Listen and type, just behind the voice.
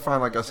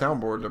find like a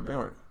soundboard to be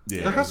on it.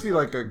 Yeah, There has to be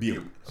like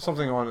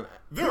something on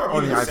there are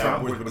on the iPhone.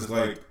 soundboards, but it's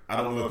like I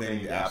don't know if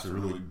any apps are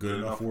really good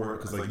enough for it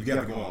because like you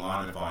have to go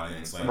online and find it.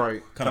 And it's like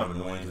Right. kind of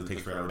annoying because it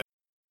takes forever.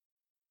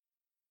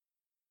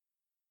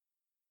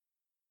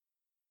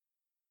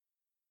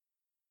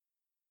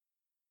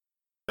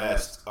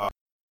 Best.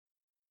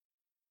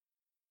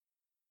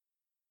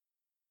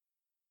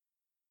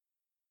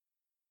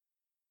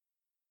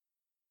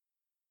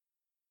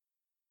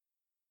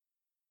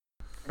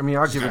 I mean,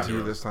 I'll give it to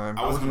you this time.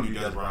 I was going to do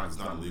Des Bryant. He's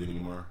not in the league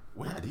anymore.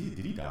 Where did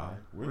he die?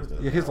 Where is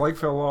that? Yeah, his leg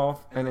fell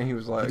off, and then he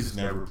was like, He just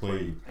never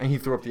played. and he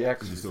threw up the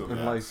X He just threw up in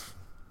the life.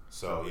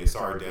 So yeah,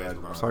 sorry, Dad.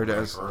 Sorry,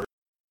 Dad.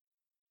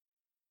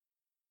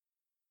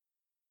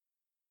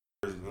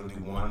 We're going to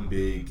do one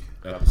big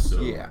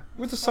episode. Yeah,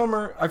 with the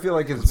summer, I feel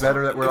like it's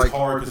better that we're like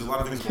hard because a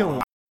lot of things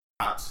killing,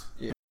 on,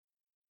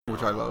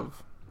 which I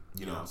love.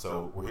 You know,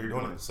 so we're here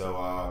doing it.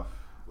 So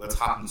let's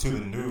hop into the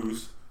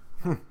news.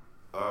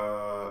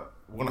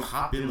 We're gonna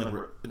hop in like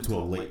we're into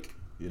a lake.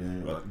 You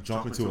know, like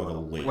jump into like a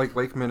lake. Like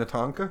Lake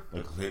Minnetonka?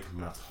 Like Lake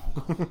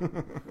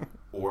Minnetonka.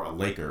 Or a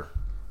Laker.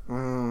 You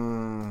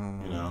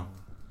know?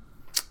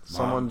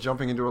 Someone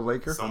jumping into a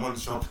Laker?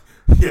 Someone's trying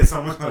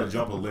to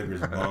jump a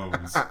Laker's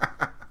bones.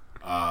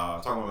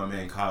 Talking about my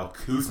man Kyle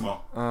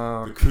Kuzma.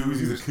 The Kuz,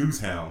 he's a Kuz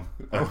hound.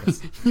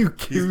 You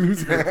Kuz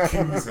He's a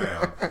Kuz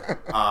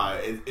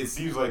hound. It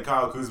seems like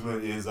Kyle Kuzma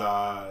is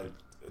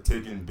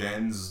taking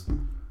Ben's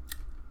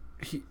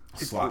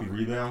sloppy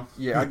rebound.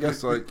 Yeah, I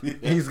guess like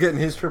he's getting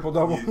his triple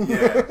double.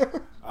 Yeah.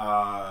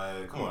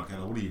 Come on,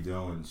 Kendall. What are you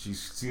doing? She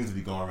seems to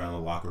be going around the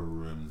locker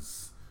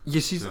rooms.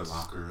 Yeah, she's. The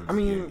locker rooms. I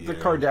mean, the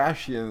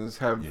Kardashians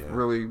have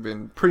really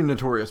been pretty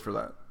notorious for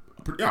that.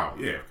 Oh,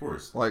 yeah, of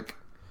course. Like,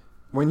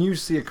 when you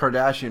see a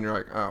Kardashian, you're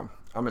like, oh,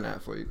 I'm an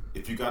athlete.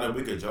 If you got a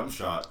wicked jump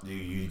shot,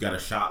 you got a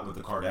shot with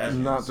the Kardashians.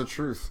 Not the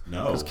truth.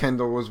 No. Because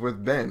Kendall was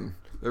with Ben.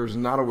 There was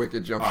not a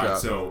wicked jump shot.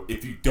 So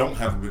if you don't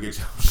have a wicked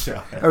jump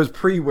shot, that was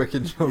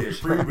pre-wicked jump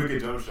shot.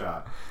 Pre-wicked jump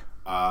shot.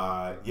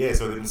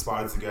 So they've been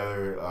spotted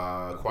together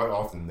quite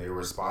often. They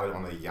were spotted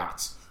on a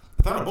yacht.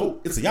 It's not a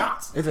boat. It's a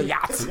yacht. It's a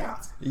yacht. It's a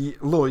yacht.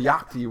 Little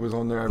Yachty was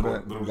on there, I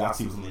bet. Little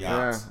Yachty was on the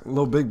yacht. Yeah,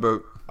 little big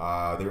boat.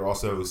 They were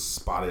also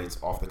spotted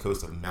off the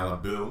coast of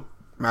Malibu.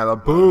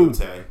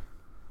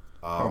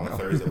 On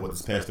Thursday. What,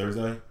 this past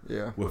Thursday?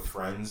 Yeah. With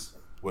friends.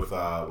 With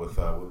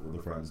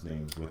the friends'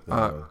 names. With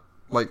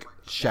like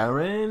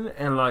Sharon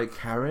and like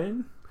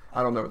Karen.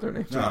 I don't know what their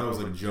names are. No, it was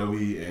like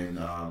Joey and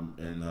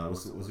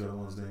what's the other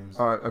one's names?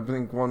 I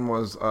think one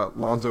was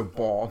Lonzo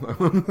Ball.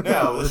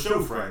 No, the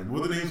show friend.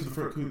 What are the names of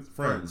the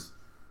friends?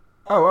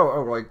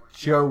 Oh, like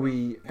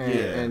Joey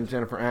and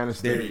Jennifer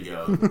Aniston. There you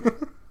go.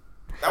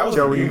 That was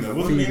Joey, the name. What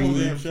was the name of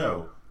the damn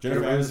show?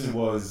 Jennifer Aniston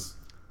was.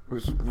 It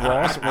was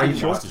Ross,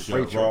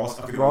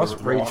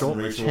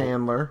 Rachel,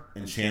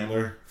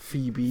 Chandler,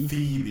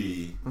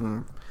 Phoebe.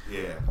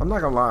 Yeah. I'm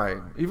not gonna lie.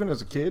 Even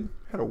as a kid,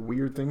 I had a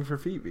weird thing for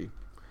Phoebe.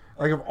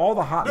 Like of all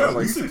the hot. No, like,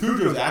 Lisa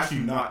Kudrow is actually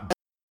not.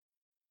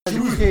 As She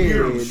a was kid,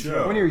 weird on the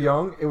show. when you're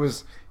young, it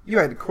was you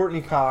had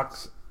Courtney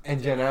Cox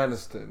and Jen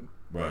Aniston.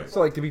 Right. So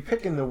like to be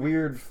picking the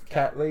weird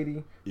cat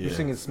lady who's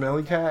singing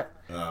 "Smelly Cat"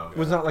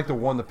 was not like the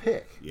one to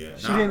pick. Yeah.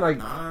 She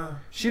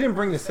didn't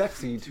bring the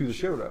sexy to the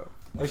show though.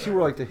 Like she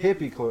wore like the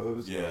hippie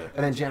clothes. Yeah.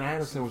 And then Jen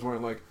Aniston was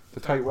wearing like the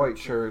tight white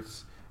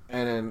shirts,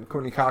 and then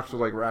Courtney Cox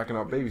was like racking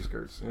up baby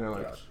skirts. You know,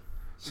 like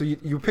so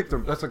you picked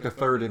them. That's like a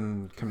third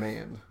in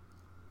command.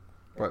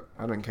 But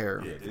I didn't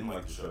care. Yeah, didn't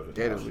like the show.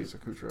 Hated Lisa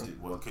Kudrow.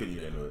 Well, couldn't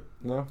get into it.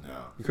 No.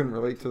 No. You couldn't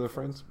relate to the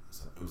friends.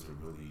 It was a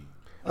really.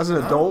 As an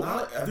adult,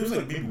 there was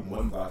like maybe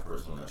one black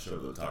person on that show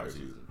the entire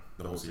season,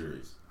 the whole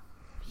series.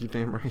 you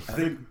damn right. I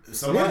think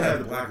somebody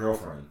had a black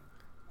girlfriend.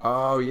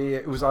 Oh yeah.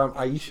 It was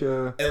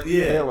Aisha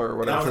Yeah. Taylor or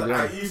whatever. And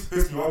I used to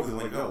piss me off because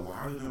like, oh, why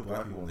are there no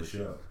black people on the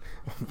show?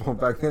 Well,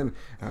 back then,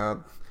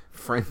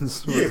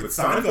 Friends. Yeah, but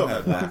Seinfeld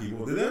had black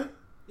people, did they?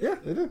 Yeah,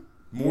 they did.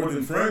 More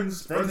than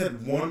Friends. Friends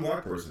had one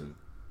black person.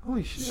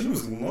 Holy shit. She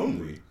was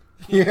lonely.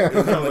 Yeah. It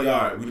was kind of like,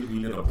 all right, we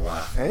need a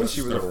black. And Let's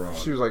she was throw her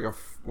on. like a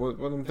what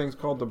are them things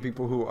called? The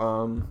people who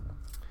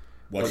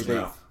Watch like your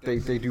mouth. they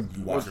do.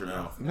 You watch your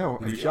mouth. No,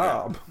 a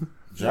job.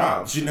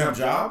 Job. She didn't have a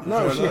job?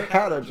 No, she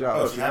had a job.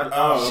 Oh, she had.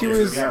 Oh, She okay,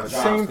 was so we have a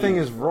job, same too. thing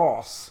as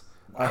Ross.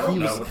 I don't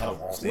know what the hell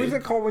Ross What is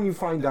did. it called when you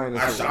find I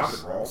dinosaurs? shopped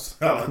at Ross.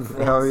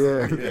 Hell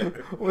yeah.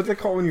 What's it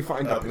called when you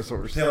find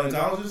dinosaurs?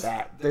 Paleontologist?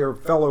 They're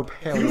fellow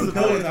He was a paleontologists.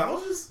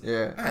 paleontologist?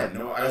 Yeah. I had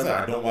no.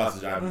 I don't watch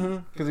the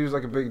job. Because he was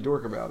like a big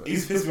dork about it.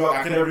 He's pissed me off.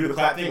 I could never do the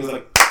clap thing. It was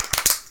like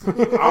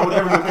I would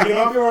never pick it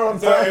up. You know what I'm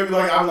So saying? it was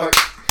like I'm like.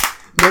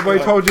 Nobody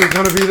told you it's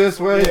gonna be this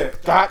way. Yeah.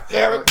 God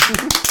damn it.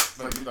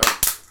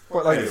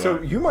 But like, Anyway.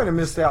 so you might have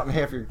missed out on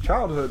half your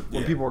childhood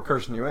when Yeah. people were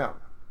cursing you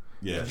out.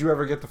 Yeah. Did you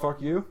ever get the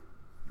fuck you?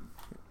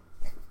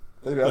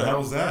 What the hell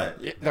was that?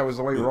 That was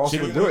the way Ross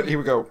Jimmy would do it. Wood? He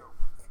would go,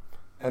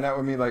 and that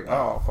would mean like,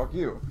 oh, fuck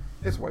you.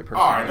 It's a white person.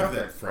 All right, enough of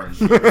that French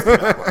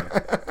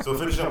shit. So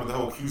finishing up with the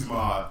whole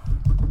Kuzma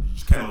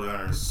Kendall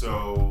Jenner.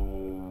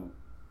 So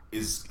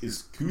is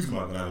Kuzma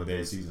gonna have a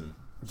bad season?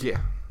 Yeah.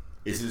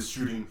 Is his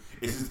shooting?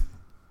 Is his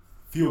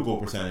field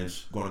goal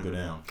percentage going to go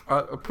down.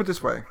 Put it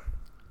this way,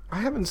 I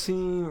haven't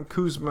seen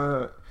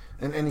Kuzma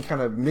in any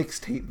kind of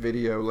mixtape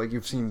video like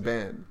you've seen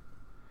Ben.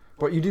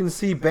 But you didn't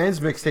see Ben's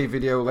mixtape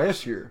video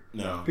last year.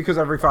 No. Because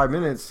every 5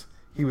 minutes,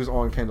 he was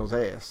on Kendall's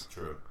ass.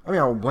 True. I mean,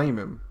 I don't blame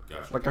him.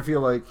 Gotcha. Like, I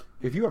feel like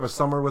if you have a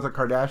summer with a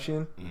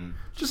Kardashian,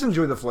 just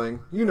enjoy the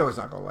fling. You know it's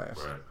not going to last.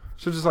 Right.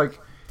 So just like,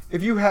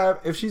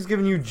 if she's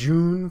giving you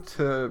June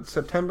to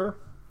September,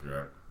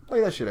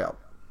 lay that shit out.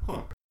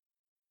 Huh.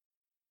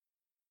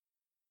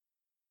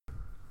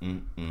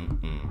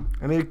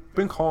 And they've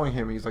been calling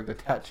him, he's like the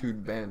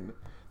tattooed Ben.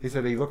 They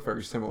said he looked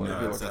very similar.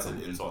 No, that's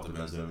an insult to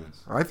Ben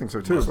Simmons. I think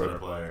so too, Much better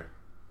player.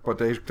 but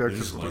they're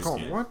just light calling.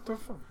 skinned. What the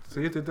fuck?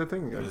 See, it did that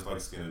thing They're again. just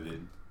light skinned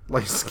did.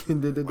 Light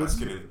skinned did Light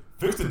skinned.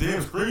 Fix the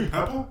damn screen,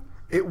 Pepple.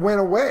 It went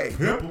away.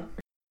 Pepple.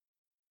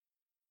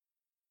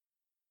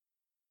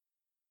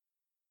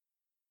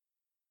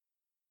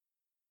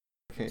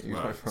 I can't use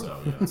my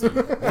phone. So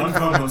one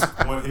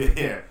phone, one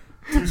yeah.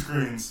 2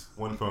 screens,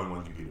 1 phone,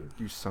 1 computer.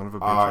 You son of a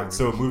bitch.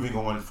 So moving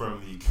on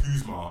from the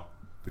Kuzma,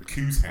 the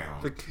Kuz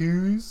Hound. The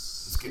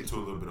Coos. Let's get into a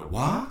little bit of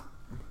wah.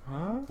 Huh?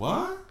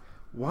 What?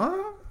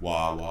 What?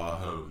 Wah wah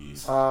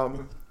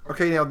hoagies.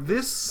 Okay, now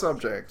this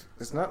subject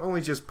is not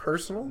only just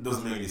personal. It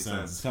doesn't make any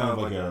sense. It's kind of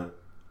like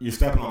you're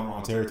stepping on the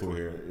wrong territory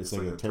here. It's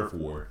like a turf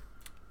war.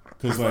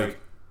 Because, like,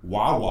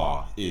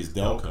 Wawa is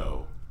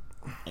Delco.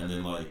 And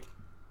then, like,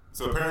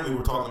 so apparently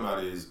we're talking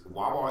about is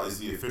Wawa is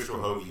the official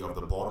hoagie of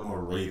the Baltimore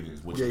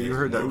Ravens, which makes you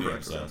heard no that damn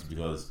correctly. sense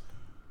because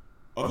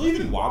are there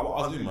even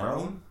Wawas in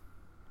Maryland?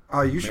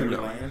 You should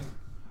know. Maryland?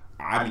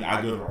 I mean,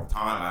 I go there all the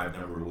time. I've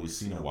never really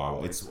seen a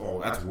Wawa. That's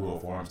Royal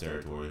Farms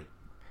territory.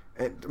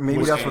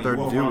 Maybe that's what they're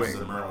Royal Farms is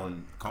doing. a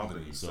Maryland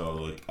company, so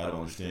like I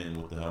don't understand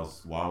what the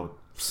hell's Wawa.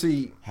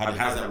 See, How does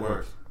that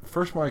work?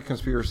 first my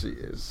conspiracy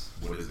is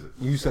What is it?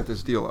 you set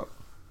this deal up.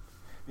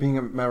 Being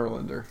a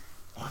Marylander.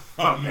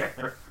 Oh man.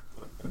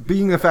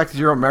 Being the fact that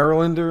you're a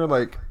Marylander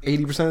like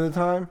 80% of the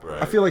time,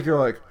 Right. I feel like you're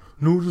like,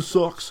 no, this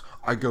sucks.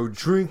 I go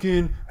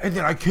drinking, and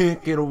then I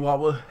can't get a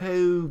Wawa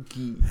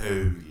hoagie.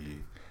 Hoagie.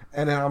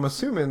 And then I'm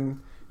assuming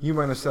you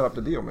might have set up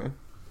the deal, man.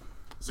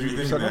 So you're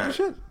thinking Set up the that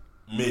shit.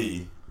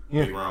 me,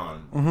 Yeah. Big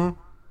Ron,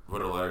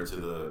 wrote a letter to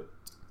the,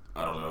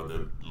 I don't know,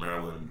 the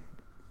Maryland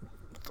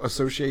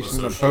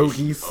Association of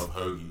Association hoagies. of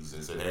hoagies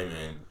and said, hey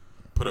man,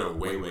 put a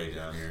way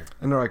down here.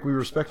 And they're like, we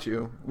respect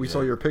you. We saw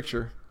Yeah. your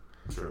picture.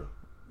 True.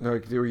 They're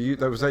like,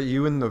 was that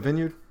you in the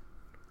vineyard?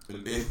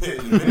 In the minute?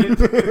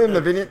 In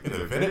the vineyard? In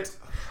the minute?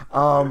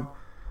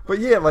 But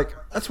yeah, like,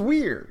 that's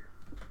weird.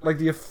 Like,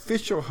 the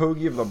official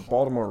hoagie of the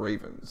Baltimore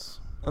Ravens.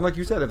 And like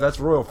you said, if that's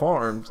Royal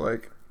Farms,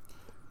 like...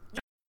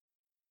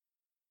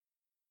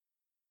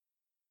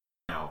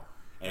 Now,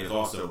 and it's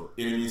also,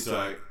 you know what I mean?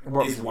 So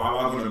Well- is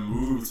Wawa going to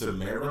move to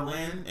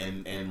Maryland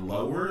and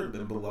lower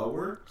than below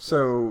her?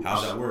 So,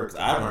 How's that work?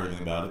 I haven't heard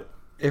anything about it.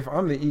 if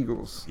I'm the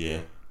Eagles,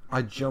 Yeah.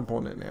 I jump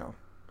on it now.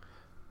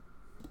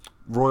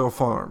 Royal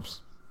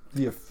Farms,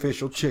 the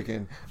official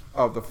chicken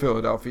of the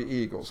Philadelphia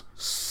Eagles.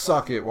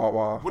 Suck it,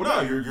 Wawa. Well,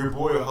 no, your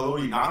boy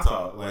Haloti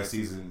Ngata last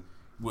season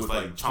was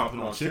like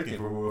chomping on chicken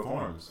for Royal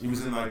Farms. He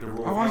was in like the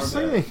Royal Oh, I Farms. see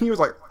it. He was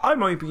like, I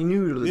might be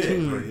new to the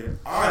team.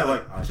 Yeah. I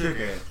like my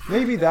chicken.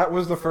 Maybe that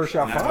was the first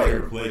shot And that's why he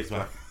fired. replaced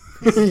my.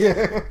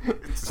 Yeah.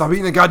 Stop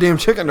eating the goddamn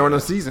chicken during the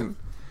season.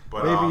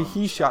 But, Maybe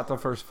he shot the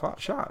first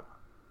shot.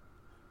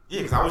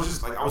 Yeah, because I was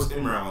just like I was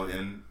in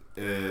Maryland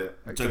and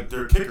like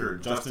their kicker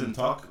Justin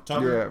Tucker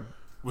Yeah.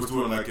 was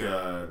doing like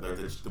the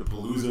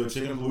Palooza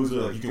chicken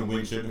Palooza, like you can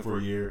win chicken for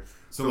a year.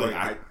 So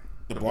like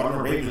the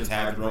Baltimore Ravens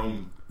had their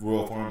own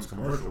Royal Farms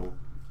commercial.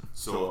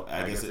 So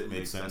I guess it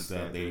makes sense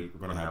that they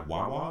were gonna have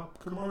Wawa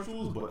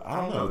commercials, but I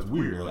don't know. It's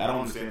weird. Like, I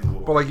don't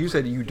understand. But like you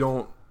said, you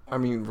don't. I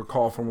mean,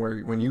 recall from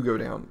when you go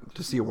down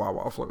to see a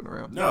Wawa floating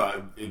around.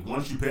 No,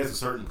 once you pass a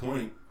certain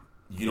point,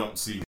 you don't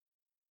see.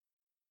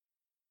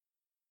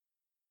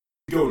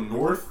 You go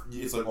north,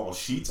 it's like all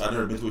sheets. I've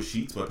never been to a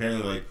sheets, but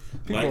apparently like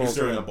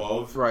Lancaster and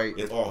above, right?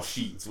 It's all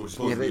sheets, which is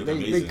supposed Yeah, to be they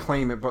amazing.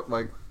 claim it, but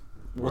like,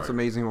 what's Right.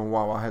 amazing when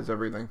Wawa has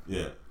everything?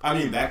 Yeah, I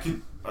mean that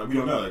could we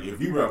don't know. Like if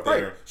we were up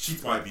there, Right.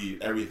 sheets might be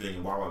everything,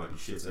 and Wawa might be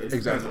shit. So it depends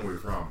Exactly. on where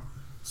you're from.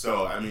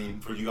 So I mean,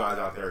 for you guys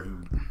out there who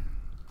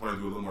want to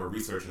do a little more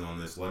researching on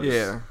this, let Yeah.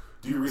 us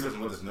do your research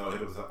and let us know.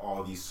 Hit us up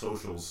all these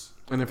socials.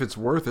 And if it's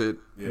worth it,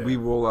 Yeah. we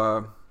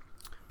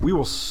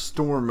will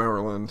storm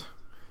Maryland.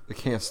 They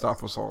can't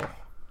stop us all. I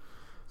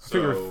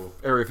figure So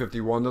if Area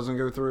 51 doesn't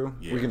go through,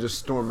 Yeah. we can just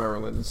storm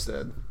Maryland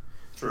instead.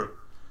 true.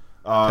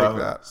 Take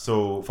that.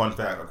 So, fun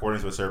fact: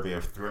 according to a survey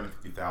of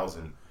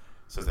 350,000,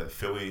 says that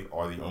Philly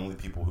are the only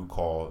people who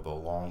call the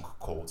long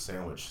cold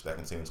sandwich that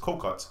contains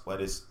cold cuts,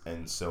 lettuce,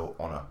 and so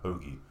on a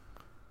hoagie.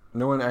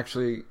 No one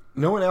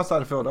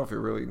outside of Philadelphia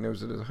really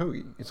knows it as a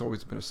hoagie. It's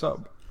always been a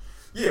sub.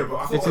 Yeah, but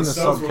I thought It's in the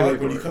subs were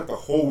like when you subcategory. cut the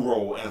whole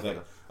roll and it's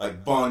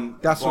like bun.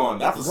 That's bun.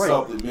 That's a right.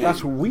 sub to me.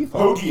 That's what we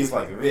thought. Hoagie is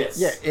like this.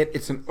 Yeah,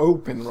 it's an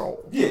open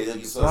roll. Yeah, like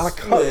it's Not a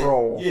cut split.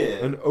 roll. Yeah,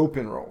 An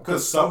open roll.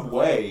 because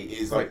Subway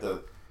is like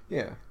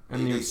Yeah.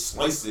 and And they you,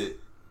 slice it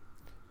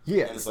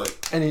yeah. and it's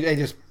like And they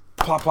just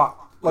plop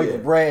plop.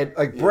 like bread,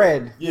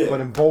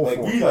 but in bowl like,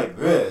 form. We like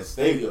this.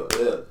 They go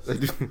this. They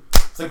do.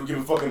 It's like we give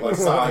a fucking like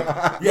sign.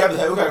 We have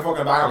to look at a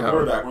fucking back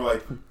quarterback. We're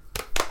like.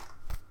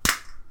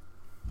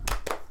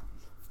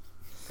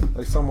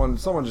 Like someone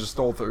just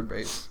stole third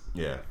base.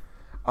 Yeah.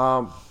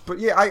 But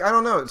yeah, I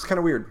don't know. It's kind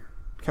of weird.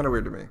 Kind of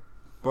weird to me.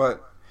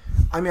 But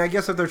I mean, I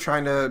guess if they're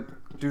trying to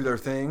do their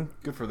thing,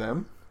 good for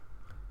them.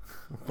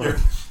 But,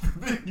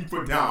 you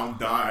put down, I'm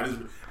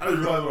dying. I just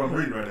realized what I'm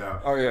reading right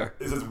now. Oh yeah.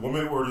 It says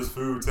woman orders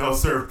food,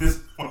 tells serve this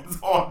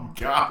one's on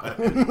God.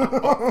 I'm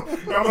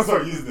gonna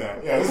start using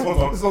that. Yeah, this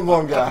one's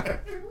on God.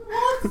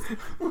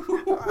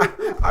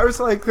 I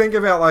was like thinking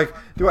about like,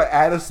 do I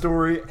add a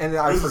story? And then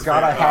I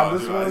forgot I have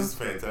this one. This is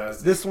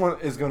fantastic. This one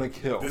is gonna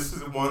kill. This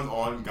is one's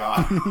on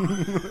God.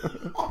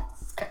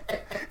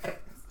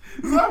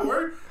 Does that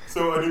work?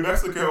 So a New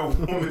Mexico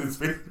woman is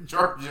facing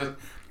charges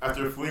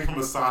after fleeing from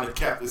a Sonic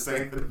Cap is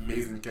saying an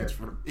amazing catch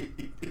for me.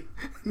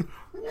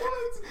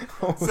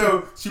 What?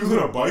 So she was on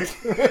a bike?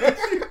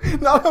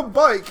 Not a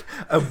bike,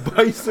 a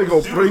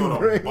bicycle. Bring.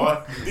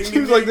 She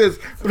was like this.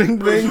 Bring.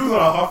 She was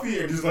on a Huffy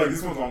and just like,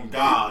 this one's on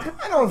God.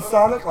 I know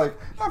Sonic, like,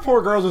 that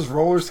poor girl just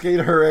roller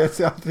skated her ass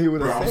out there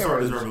with a sandwich. I'm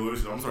sorry, this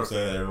revolution. I'm sorry to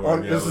say that,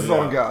 everyone. This is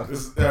on God.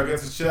 This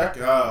gets a check.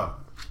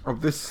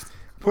 This.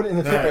 Put it in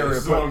the tip area.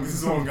 This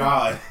is on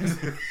God.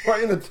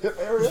 Right in the tip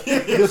area?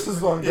 This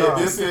is on God.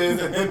 Yeah, this is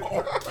and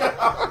on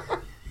God.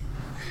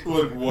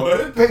 Look,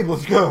 what? Babe,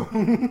 let's go.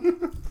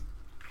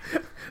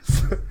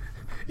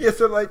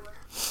 So like,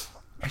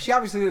 she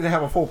obviously didn't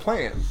have a full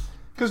plan.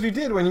 Because if you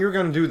did, when you were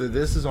going to do the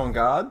this is on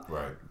God,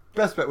 right,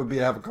 best bet would be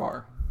to have a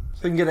car.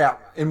 So you can get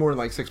out in more than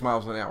like 6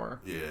 miles an hour.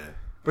 Yeah.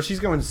 But she's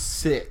going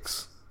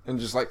 6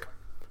 and just like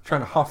trying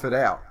to huff it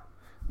out.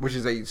 Which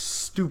is a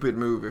stupid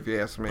move, if you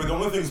ask me. But the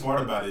only thing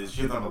smart about it is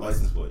she doesn't have a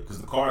license plate. Because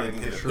the car, they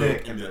can hit a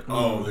dick and be like,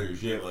 oh, there's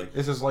shit. Like,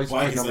 this is license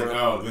plate number.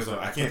 Like, oh,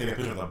 I can't take a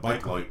picture of the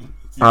bike light.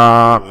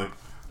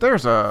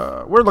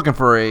 We're looking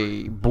for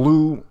a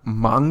blue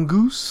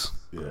mongoose.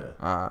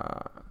 Yeah.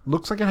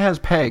 Looks like it has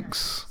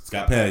pegs. It's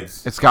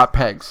got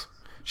pegs.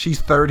 She's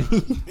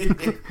 30,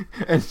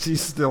 and she's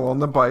still on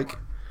the bike.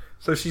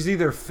 So she's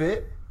either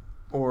fit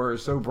or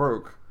so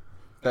broke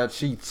that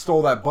she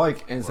stole that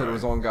bike and said it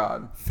was on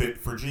God. Fit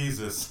for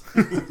Jesus.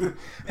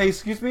 Hey,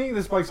 excuse me,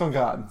 this bike's on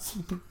God.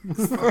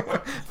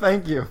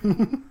 Thank you.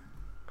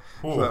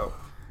 Cool. So,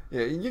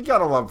 yeah, you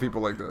gotta love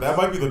people like this. That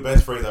might be the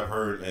best phrase I've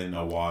heard in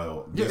a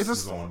while. Yeah, this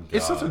is on God.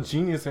 It's such a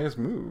genius ass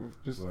move.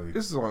 Just like,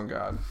 this is on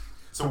God.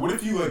 So what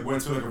if you like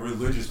went to like a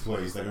religious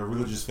place, like a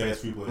religious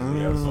fast food place, and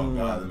you have this on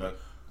God, and like,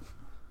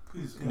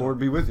 please, Lord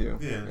be with you.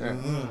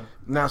 Yeah.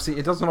 Now, see,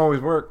 it doesn't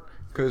always work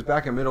because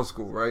back in middle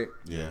school, right?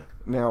 Yeah.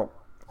 Now,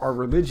 our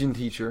religion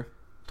teacher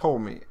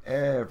told me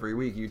every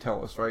week, you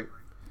tell us, right?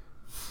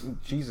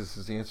 Jesus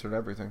is the answer to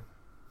everything.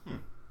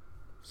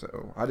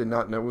 So I did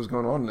not know what was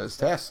going on in this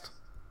test.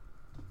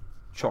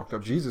 Chalked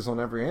up Jesus on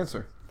every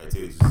answer. I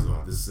tell you,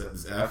 this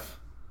is F.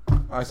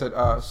 I said,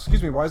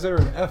 excuse me, why is there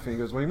an F? And he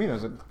goes, what do you mean? I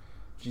said,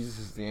 Jesus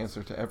is the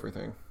answer to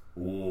everything.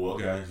 Ooh,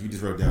 okay. You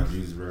just wrote down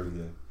Jesus for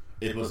everything.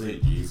 It was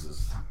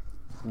Jesus.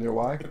 You know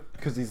why?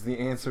 Because he's the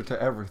answer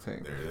to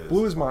everything. There it is.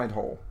 Blew his mind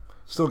whole.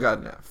 Still got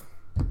an F.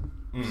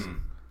 Mm.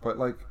 But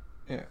like,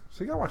 yeah.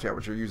 So you gotta watch out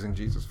what you're using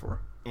Jesus for.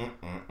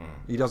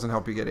 He doesn't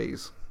help you get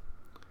A's.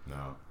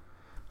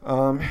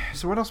 No.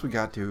 So what else we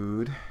got,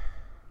 dude?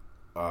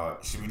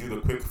 Should we do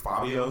the quick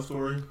Fabio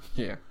story?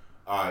 Yeah.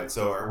 Alright,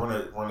 so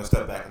we're gonna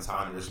step back in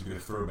time and we're just gonna do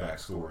a throwback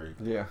story.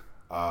 Yeah.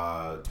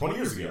 20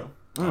 years ago.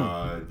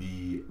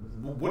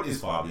 What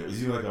is Fabio? Is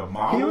he like a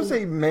model? He was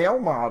a male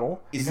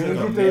model. Is he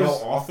like a male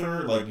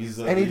author? Like he's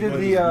like, and he did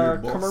the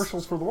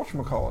commercials for the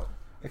whatchamacallit.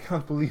 I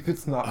can't believe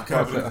it's not. I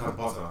can't believe it's not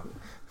Buzza.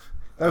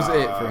 That was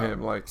it for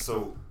him. Like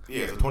so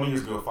 20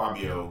 years ago,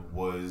 Fabio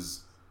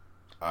was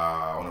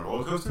on a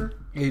roller coaster.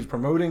 He's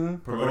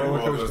promoting a roller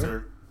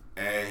coaster,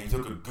 and he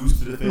took a goose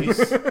to the face.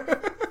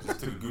 Just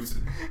took a goose.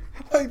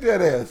 Like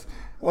that ass.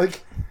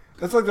 Like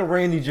that's like the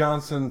Randy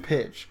Johnson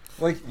pitch.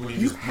 Like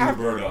you have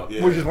bird up.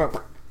 Yeah. We just went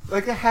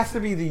like it has to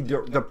be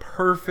the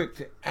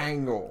perfect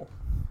angle.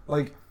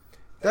 Like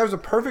that was a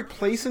perfect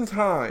place and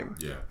time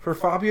for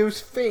Fabio's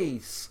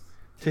face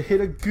to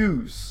hit a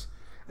goose.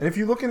 And if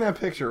you look in that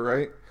picture,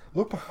 right,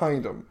 look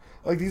behind him.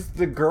 Like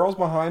the girls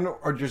behind him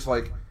are just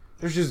like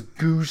there's just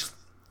goose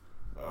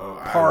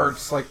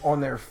parts like on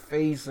their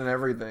face and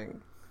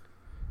everything.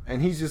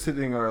 And he's just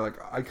sitting there like,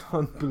 I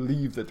can't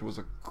believe that it was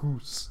a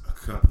goose.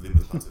 I can't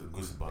believe it's a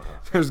goose butter.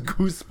 There's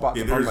goose spots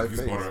on my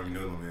face.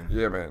 Man.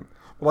 Yeah, man.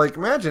 Like,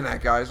 imagine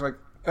that, guys. Like,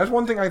 that's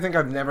one thing I think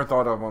I've never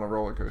thought of on a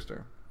roller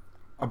coaster.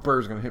 A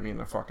bird's gonna hit me in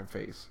the fucking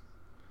face.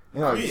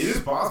 You know, I mean, it is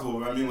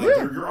possible. I mean, like,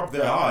 you're up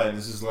that high, and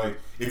it's just like,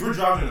 if you're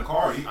driving in a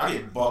car, I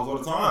get bugs all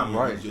the time.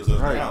 Right.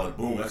 Down, like,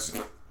 boom, that's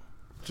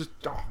just,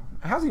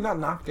 how's he not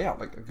knocked out?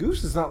 Like, a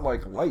goose is not,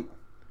 like, light.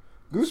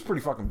 Goose is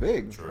pretty fucking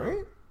big,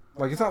 right?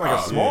 Like, it's not like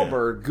a small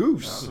bird.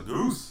 Goose. It's a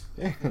goose.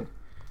 Yeah.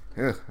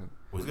 Well,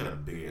 he's got a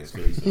big-ass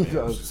face. He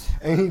does.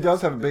 And he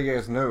does have a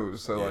big-ass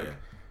nose, so, like,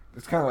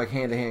 it's kind of like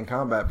hand-to-hand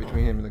combat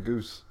between him and the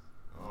goose.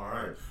 All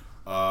right.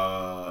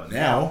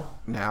 Now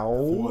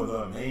for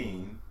the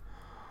main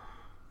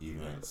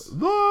events.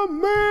 The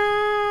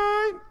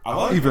main. I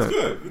like it. It's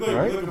good. You're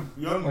right? Like a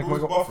young like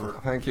Michael Buffer.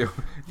 Thank you.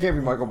 You can't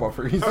be Michael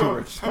Buffer. He's too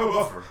rich.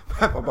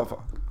 Peppa Buffer.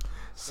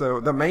 So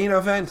the main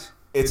event.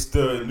 It's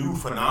the new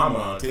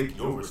phenomenon taking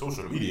over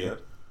social media.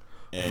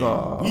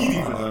 And we've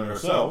even done it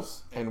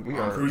ourselves. And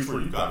I'm pretty sure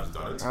you guys have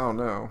done it. I don't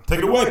know. Take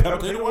it away,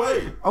 Peppa. Take it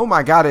away. Oh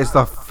my God! It's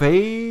the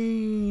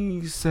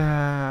Face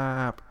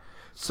app.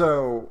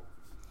 So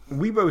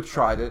we both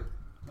tried it.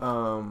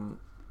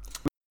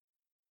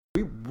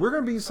 We're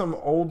gonna be some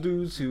old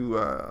dudes who,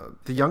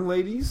 the young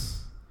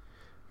ladies,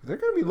 they're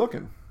gonna be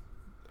looking.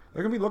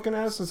 They're gonna be looking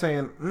at us and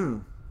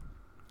saying,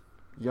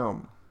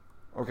 yum.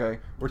 Okay,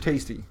 we're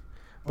tasty.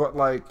 But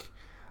like,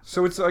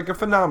 so it's like a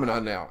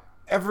phenomenon now.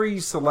 Every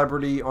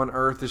celebrity on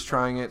earth is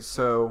trying it,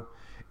 so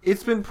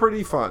it's been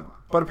pretty fun.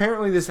 But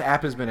apparently this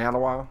app has been out a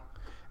while,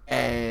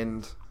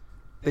 and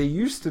they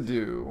used to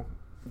do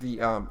the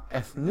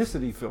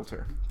ethnicity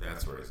filter.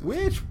 That's racist.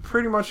 Which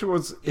pretty much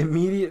was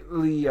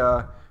immediately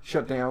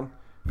shut down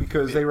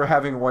because they were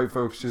having white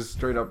folks just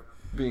straight up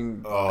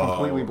being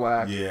completely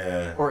black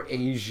or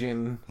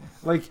Asian.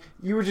 Like,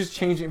 you were just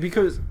changing,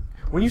 because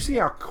when you see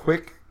how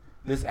quick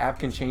this app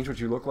can change what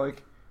you look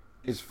like,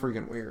 it's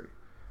freaking weird.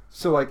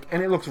 So like,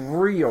 and it looks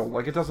real,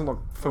 like it doesn't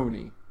look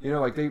phony. You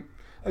know, like the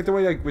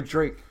way like with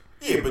Drake.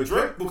 Yeah, but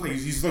Drake looks like he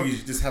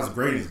just has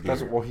gray in his beard.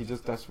 That's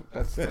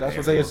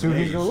what they assume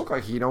he's gonna look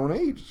like. He don't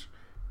age.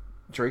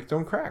 Drake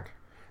don't crack.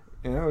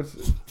 You know,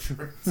 it's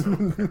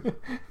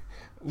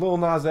Lil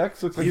Nas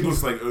X looks like he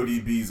looks like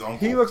ODB's uncle.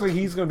 He looks like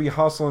he's gonna be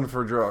hustling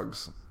for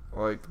drugs.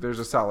 Like, there's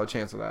a solid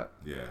chance of that.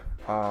 Yeah.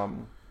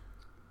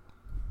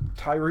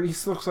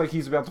 Tyrese looks like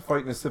he's about to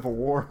fight in a civil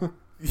war.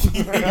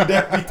 He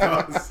definitely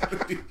does.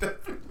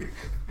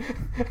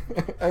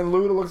 And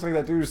Luda looks like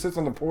that dude who sits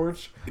on the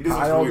porch. He just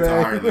looks really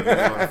tired.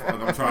 Like,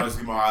 I'm trying to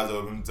see my eyes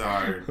open. I'm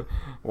tired.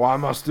 Why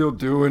am I still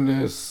doing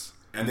this?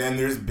 And then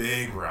there's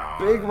Big Ron.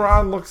 Big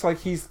Ron looks like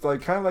he's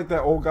like kind of like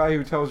that old guy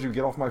who tells you,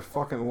 "Get off my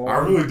fucking lawn." I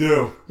really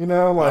do. You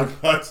know, like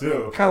I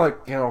do. Kind of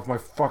like, "Get off my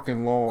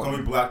fucking lawn." Call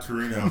me Black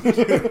Torino.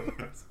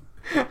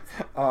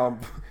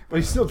 But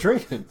he's still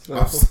drinking. So.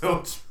 I'm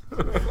still.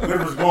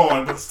 Liver's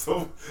gone, but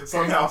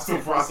somehow still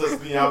processing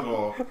the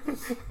alcohol.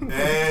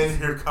 And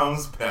here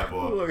comes Peppa.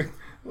 Look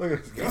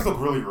you guys look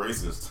really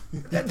racist.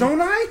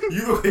 Don't I?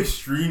 You look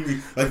extremely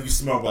like you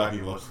smell black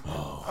people.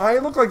 Oh, I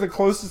look like the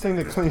closest thing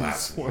to Clint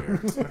Eastwood.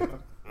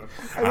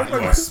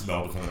 I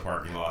smell it from the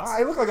parking lots.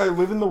 I look like I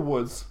live in the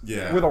woods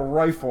with a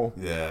rifle.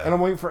 Yeah. And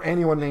I'm waiting for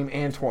anyone named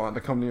Antoine to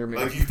come near me.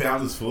 Like, you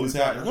found this Phillies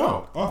hat?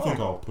 Oh, I think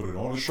I'll put it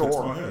on. It fits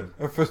my head.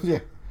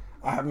 Yeah.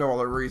 I have no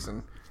other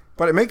reason.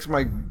 But it makes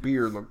my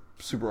beard look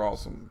super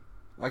awesome.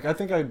 Like, I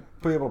think I'd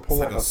be able to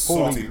pull off a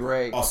fully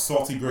gray. A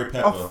salty gray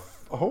pepper.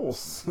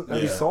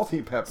 That'd be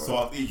salty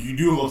pepper. You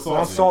do look salty.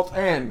 Not salt,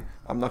 and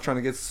I'm not trying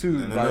to get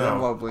sued by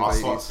them lovely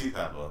ladies. Salty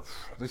pepper.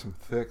 There's some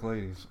thick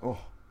ladies. Oh,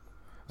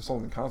 I saw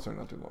them in concert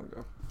not too long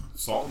ago.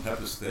 Salt and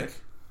pepper's thick?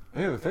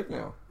 Yeah, they're thick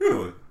now.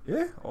 Really?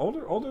 Yeah,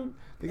 older.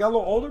 They got a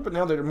little older, but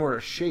now they're more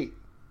shape.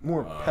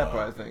 More pepper,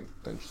 I think,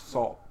 than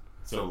salt.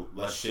 So,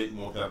 less shake,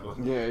 more pepper?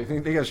 Yeah, I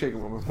think they got to shake a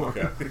little bit more.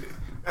 Okay.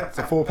 It's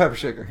a full pepper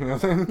shaker, you know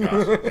what I'm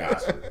saying?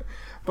 Gotcha.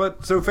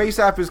 But, so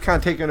FaceApp is kind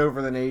of taking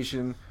over the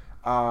nation.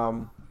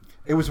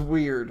 It was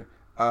weird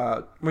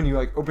when you,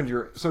 like, opened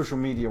your social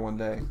media one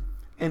day,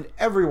 and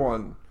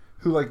everyone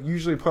who, like,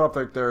 usually put up,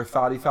 like, their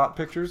thought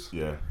pictures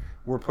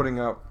were putting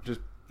up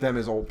just them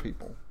as old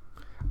people.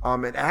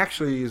 And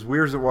actually, as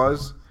weird as it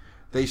was,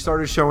 they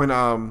started showing,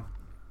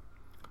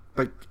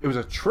 like, it was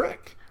a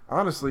trick.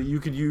 Honestly, you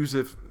could use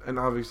if, and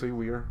obviously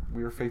we are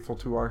faithful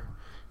to our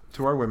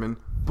women,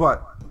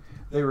 but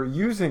they were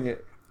using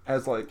it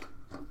as, like,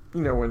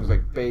 you know, when it's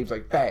like babes,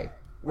 like, "Bae,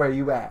 where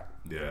you at?"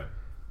 Yeah.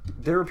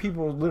 There were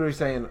people literally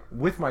saying,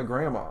 "With my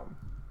grandma."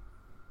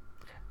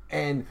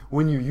 And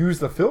when you use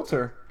the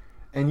filter,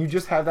 and you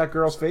just have that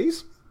girl's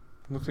face,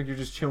 it looks like you're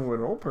just chilling with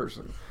an old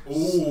person.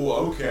 Ooh,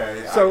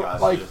 okay. So,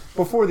 like,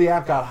 before the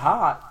app got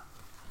hot,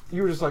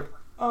 you were just like,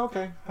 "Oh,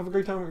 okay, have a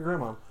great time with your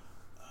grandma."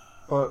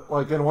 But,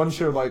 like, then one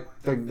showed, like,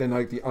 the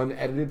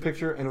unedited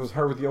picture, and it was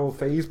her with the old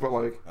face, but,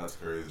 like, that's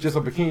crazy. Just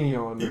a bikini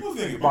on. People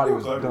think body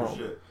was dumb.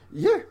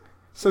 Yeah.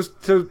 So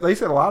they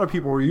said a lot of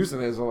people were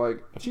using it as,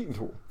 like, a cheating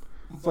tool.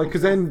 It's like,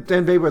 because then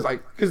Babe was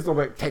like, because they'll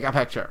like, take a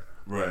picture.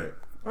 Right.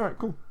 All right,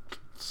 cool.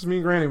 This is me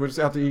and Granny. We're just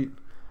out to eat.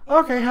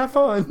 Okay, have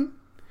fun.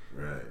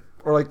 Right.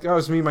 Or like, oh,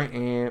 it's me and my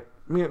aunt.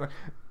 You're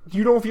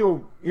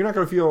not going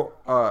to feel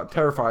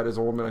terrified as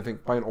a woman, I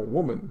think, by an old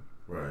woman.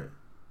 Right.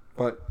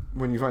 But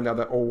when you find out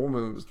that old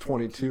woman was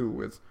 22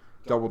 with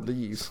double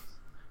D's,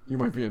 you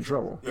might be in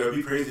trouble. Yeah, it'd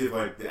be crazy if,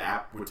 like, the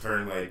app would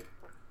turn, like,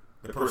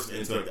 the person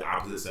into, like, the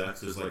opposite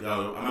sex. It's like,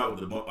 oh, I'm out with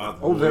the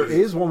boys. There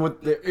is one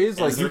with, there is,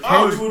 like, you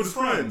can, with his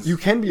friends. You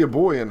can be a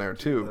boy in there,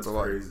 too. That's but,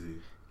 like, crazy.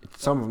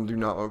 Some of them do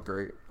not look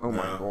great. Oh,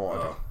 my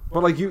God.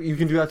 But, like, you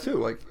can do that, too.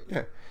 Like,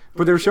 yeah.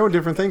 But they're showing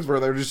different things where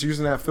they're just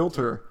using that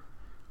filter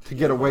to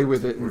get away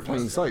with it in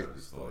plain sight.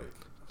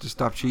 Just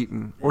stop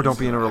cheating, or don't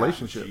be in a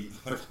relationship.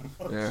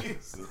 Yeah, I think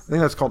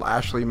that's called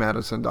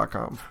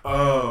AshleyMadison.com.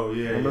 Oh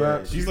yeah, remember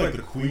that? She's like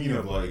the queen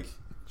of like.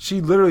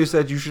 She literally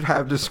said you should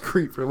have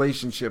discreet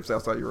relationships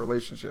outside your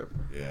relationship.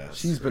 Yeah,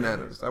 she's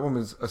bananas. That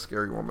woman's a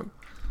scary woman,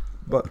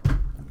 but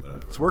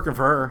it's working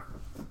for her.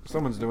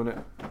 Someone's doing it.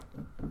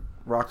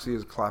 Roxy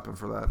is clapping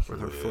for that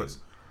with her foot.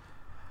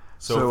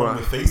 So from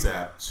the Face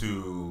app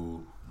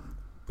to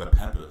the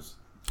Peppers,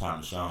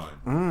 time to shine.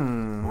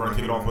 We're gonna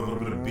kick it off with a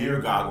little bit of beer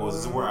goggles.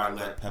 This is where I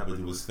let Pepper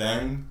do his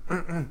thing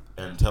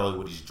and tell you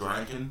what he's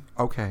drinking.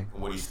 Okay.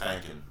 And what he's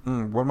thinking.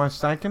 What am I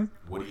stanking?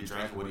 What are you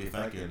drinking? What are you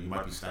thinking? You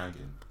might be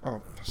stanking. Oh,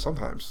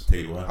 sometimes. Tell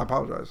you what. I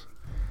apologize.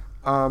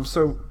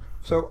 So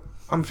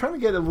I'm trying to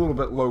get a little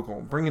bit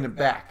local, bringing it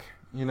back.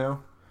 You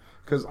know,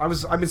 because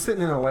I've been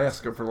sitting in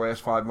Alaska for the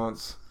last 5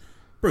 months.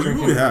 Bro, you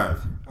really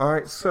have. All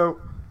right, so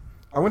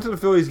I went to the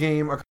Phillies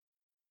game.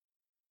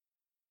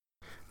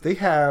 They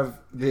have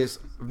this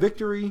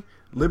Victory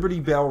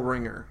Liberty Bell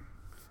Ringer,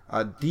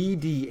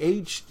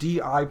 DDHDIPA.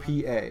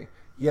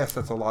 Yes,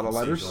 that's a lot of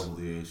letters.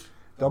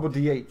 Double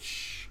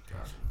DH.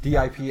 Gotcha.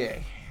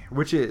 DIPA,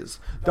 which is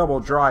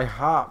double dry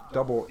hop,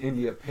 double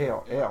India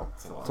Pale Ale.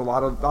 It's a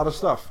lot of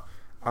stuff,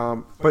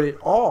 but it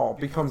all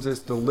becomes this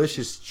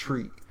delicious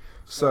treat.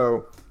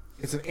 So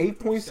it's an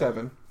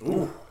 8.7.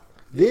 Ooh.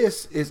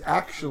 This is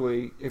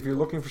actually, if you're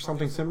looking for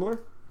something similar,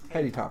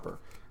 Heady Topper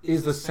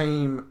is the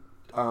same.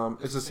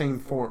 It's the same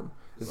form.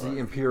 It's the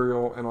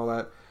Imperial and all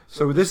that.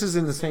 So this is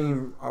in the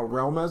same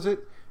realm as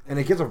it, and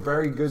it gets a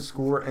very good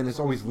score, and it's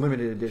always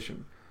limited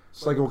edition.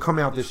 So like it will come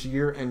out this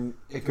year and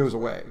it goes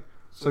away.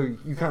 So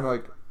you kind of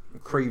like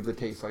crave the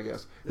taste, I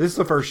guess. This is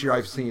the first year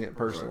I've seen it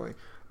personally,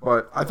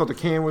 but I thought the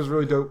can was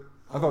really dope.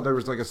 I thought there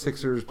was like a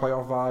Sixers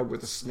playoff vibe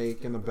with the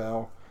snake and the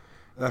bell,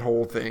 that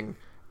whole thing,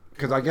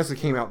 because I guess it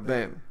came out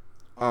then.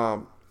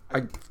 I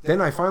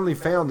finally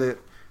found it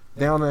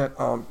down at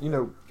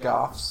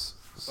Goff's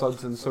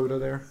Suds and Soda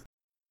there.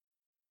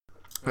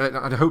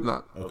 I hope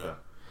not. Okay.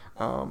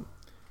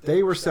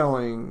 They were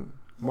selling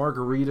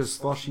margarita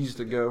slushies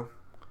to go,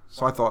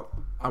 so I thought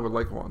I would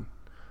like one.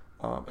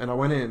 And I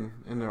went in,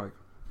 and they're like,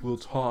 "Well,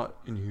 it's hot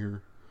in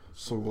here,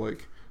 so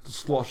like the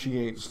slushy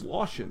ain't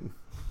sloshing."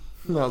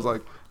 And I was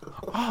like,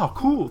 "Oh,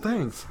 cool,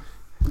 thanks.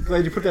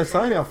 Glad you put that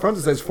sign out front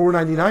that says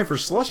 $4.99 for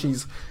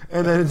slushies,"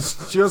 and then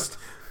it's just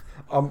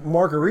a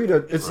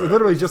margarita. It's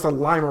literally just a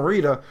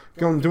limerita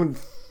doing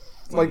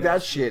like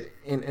that shit,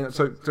 and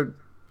so to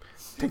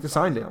take the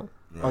sign down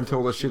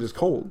until the shit is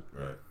cold.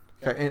 Right.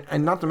 Okay,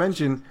 and not to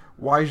mention,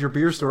 why is your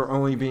beer store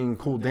only being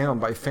cooled down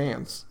by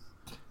fans?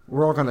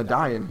 We're all gonna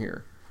die in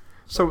here.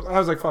 So I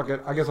was like, fuck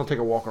it. I guess I'll take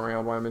a walk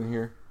around while I'm in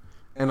here,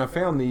 and I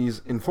found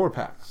these in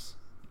 4-packs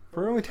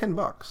for only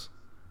 $10.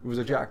 It was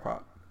a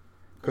jackpot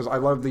because I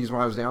loved these when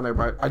I was down there,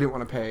 but I didn't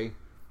want to pay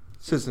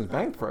Citizens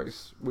Bank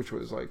price, which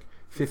was like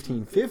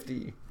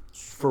 $15.50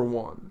 for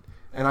one,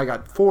 and I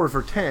got 4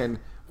 for $10.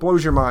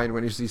 Blows your mind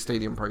when you see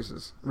stadium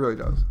prices. It really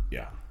does.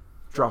 Yeah.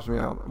 Drops me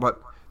out. But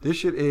this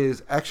shit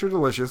is extra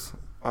delicious.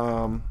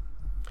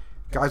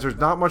 Guys, there's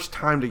not much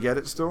time to get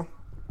it still,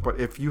 but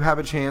if you have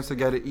a chance to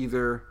get it,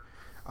 either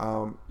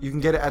you can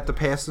get it at the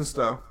Pass and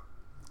Stow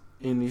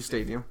in the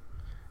stadium,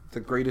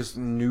 the greatest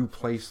new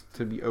place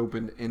to be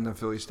opened in the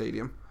Philly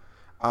Stadium,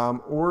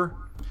 or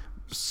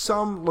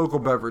some local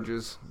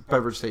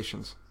beverage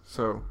stations.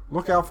 So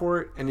look out for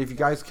it, and if you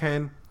guys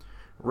can,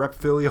 rep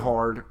Philly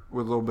hard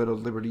with a little bit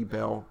of Liberty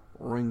Bell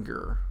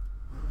Ringer.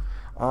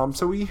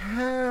 So we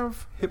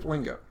have Hip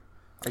Lingo.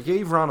 I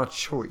gave Ron a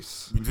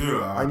choice. We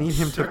do. I need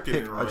him to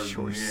pick a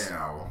choice.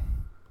 Now.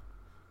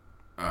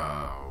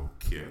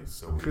 Okay,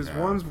 so because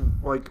one's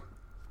like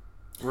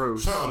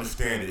gross. I'm trying to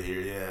understand it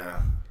here,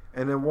 yeah.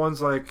 And then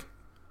one's like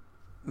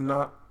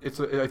not. I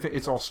think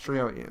it's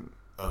Australian.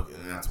 Okay,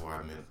 and that's why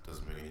it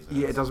doesn't make any sense.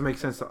 Yeah, it doesn't make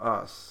sense to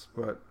us,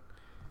 but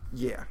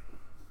yeah.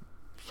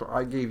 So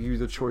I gave you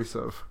the choice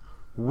of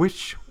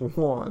which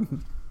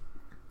one.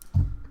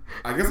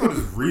 I guess I'll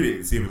just read it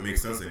and see if it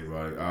makes sense to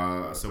anybody.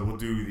 So we'll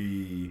do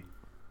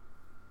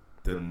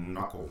the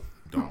knuckle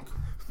dunk.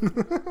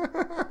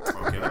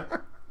 Okay.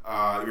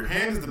 Your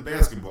hand is the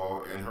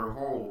basketball, and her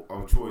hole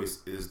of choice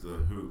is the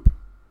hoop.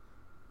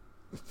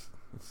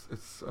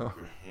 It's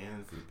Your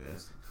hand is the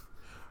basketball.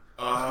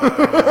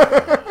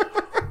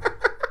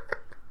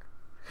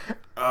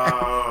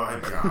 I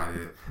got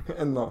it.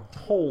 And the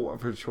hole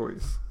of her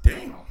choice.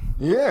 Damn.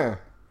 Yeah.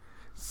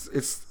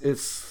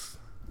 It's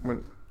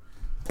when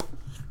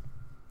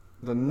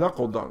the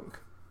knuckle dunk.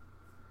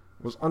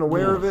 Was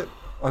unaware of it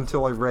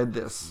until I read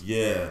this.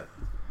 Yeah.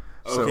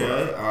 So,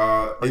 Okay.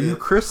 Are you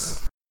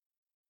Chris?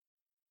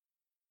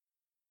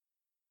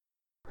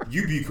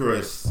 You be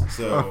Chris.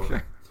 So.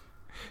 Okay.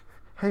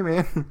 Hey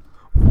man,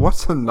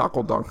 what's a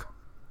knuckle dunk?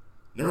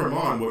 Never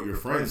mind what your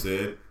friend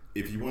said.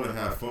 If you want to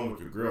have fun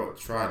with your girl,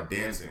 try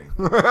dancing.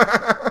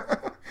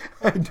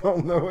 I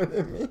don't know what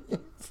it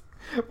means.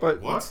 But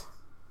what?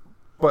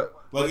 But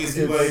like, is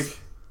he like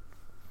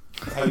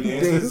how you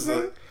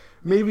dancing?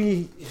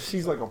 Maybe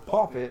she's like a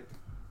puppet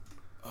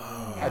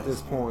at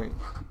this point.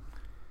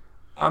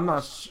 I'm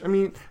not. I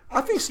mean, I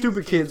think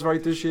stupid kids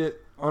write this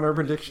shit. on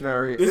Urban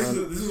Dictionary. This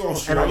is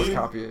Australian? And I just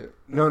copy it.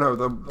 No,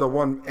 the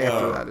one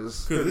after that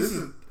is... Because this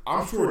is...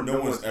 I'm sure no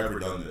one's ever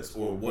done this,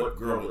 or what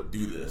girl would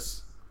do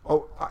this.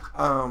 Oh,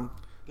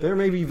 there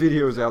may be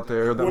videos out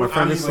there that my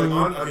friend has seen.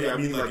 I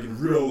mean, like in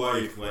real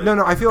life. Like,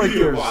 no, I feel like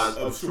there's...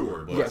 I'm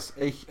sure, but yes,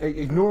 a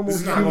normal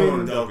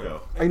human...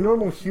 A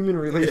normal human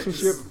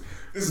relationship...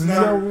 This is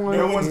not,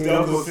 no one's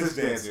Delco fist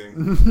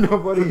dancing.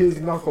 Nobody is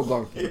knuckle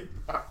dunking.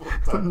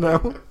 No.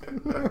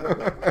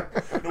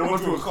 No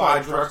one's doing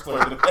Clyde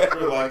Drexler in the back.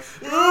 We're like,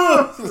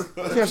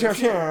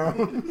 chow.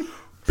 Pew,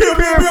 pew,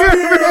 pew,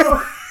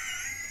 pew.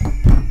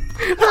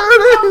 There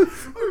it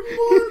is.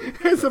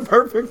 It's a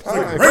perfect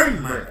time.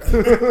 Rain Man.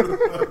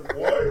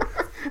 What?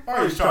 All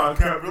right, Sean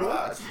Kemp,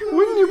 relax.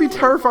 Wouldn't you be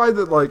terrified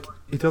that like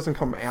it doesn't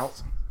come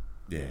out?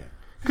 Yeah.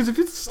 Because if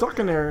it's stuck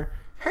in there,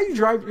 how you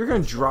drive? You're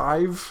gonna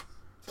drive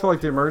to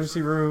like the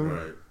emergency room,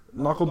 right.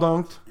 Knuckle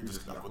dunked, You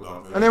just knuckle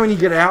dunked. and then when you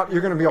get out,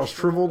 you're gonna be all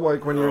shriveled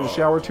like when you're in the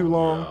shower too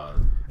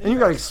long, and you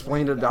gotta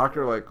explain to the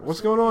doctor like,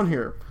 what's going on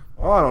here?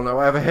 Oh, I don't know.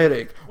 I have a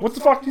headache. What the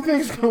fuck do you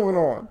think is going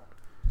on?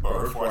 Oh,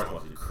 her farts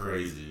must be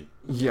crazy.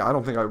 Yeah, I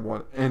don't think I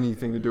want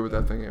anything to do with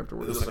that thing It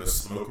afterwards. looks like a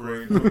smoke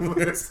ring.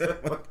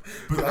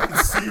 But I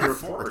can see her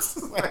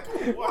farts. Like,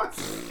 what?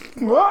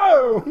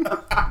 Whoa!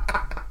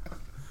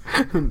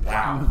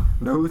 Wow.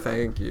 No,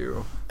 thank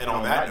you. And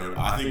on that note,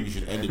 I think we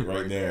should end it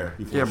right there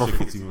before shit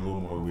gets even a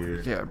little more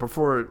weird. Yeah,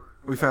 before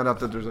we found out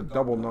that there's a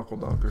double knuckle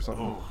dunk or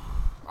something.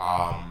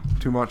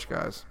 Too much,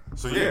 guys.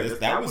 So yeah,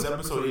 that was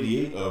episode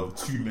 88 of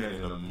Two Men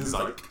in a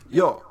Mizike.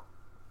 Yo.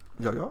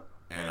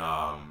 And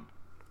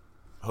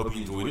hope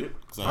you enjoyed it.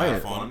 Because I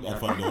had fun. Doing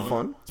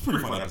it. It's a pretty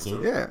fun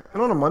episode. Yeah,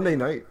 and on a Monday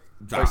night.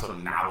 Drop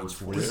some knowledge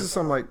for you. This is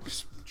some like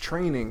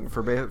training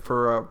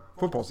for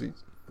football season.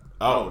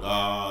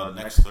 Oh,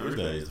 next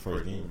Thursday is the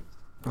first game.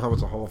 Oh,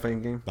 it's a Hall of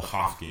Fame game? The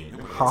Hoff game.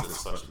 Hoff.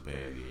 It's such a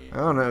bad game. I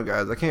don't know,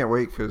 guys. I can't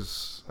wait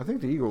because I think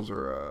the Eagles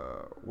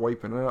are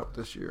wiping it up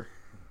this year.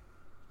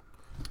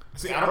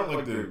 See, I don't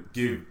like to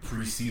give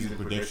preseason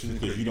predictions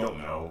because you don't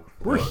know.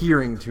 We're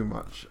hearing too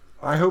much.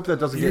 I hope that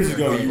doesn't get... Years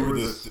ago, you were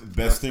the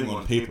best thing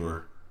on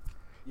paper.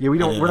 Yeah, we're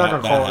not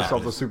going to call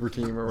ourselves a super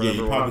team or whatever.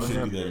 Yeah, you probably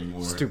shouldn't do that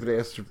anymore. Stupid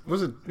ass.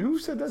 Was it... Who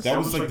said that? That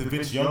was like the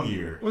Vince Young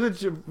year.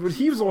 Was it... But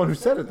he was the one who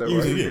said it, though, He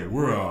was right?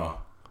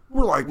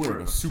 like, yeah, we're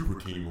a super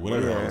team, or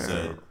whatever I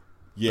said.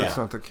 Yeah. That's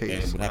not the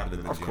case. And what happened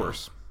to Vince Of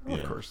course. Young?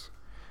 Of course.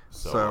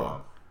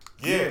 So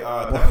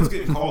that was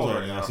getting calls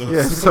right now, so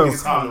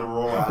it's time to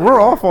roll out. We're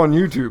off on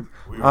YouTube.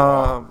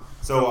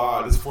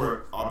 So this is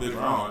for our big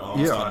round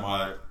alongside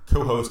my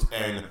co-host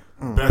and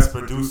best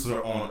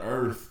producer on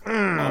earth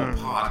of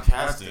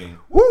podcasting,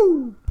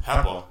 Woo!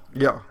 Peppa.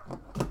 Yeah.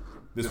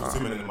 This was 2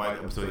 Minutes in the Mic,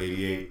 episode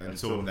 88.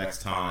 Until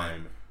next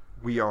time,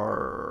 we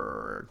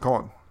are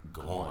gone.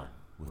 Gone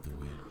with the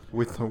wind.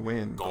 With the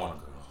wind. Gone,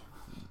 girl.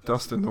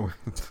 Dust in the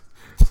wind.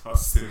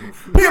 Dust in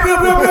the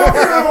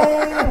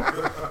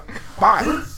wind. Bye.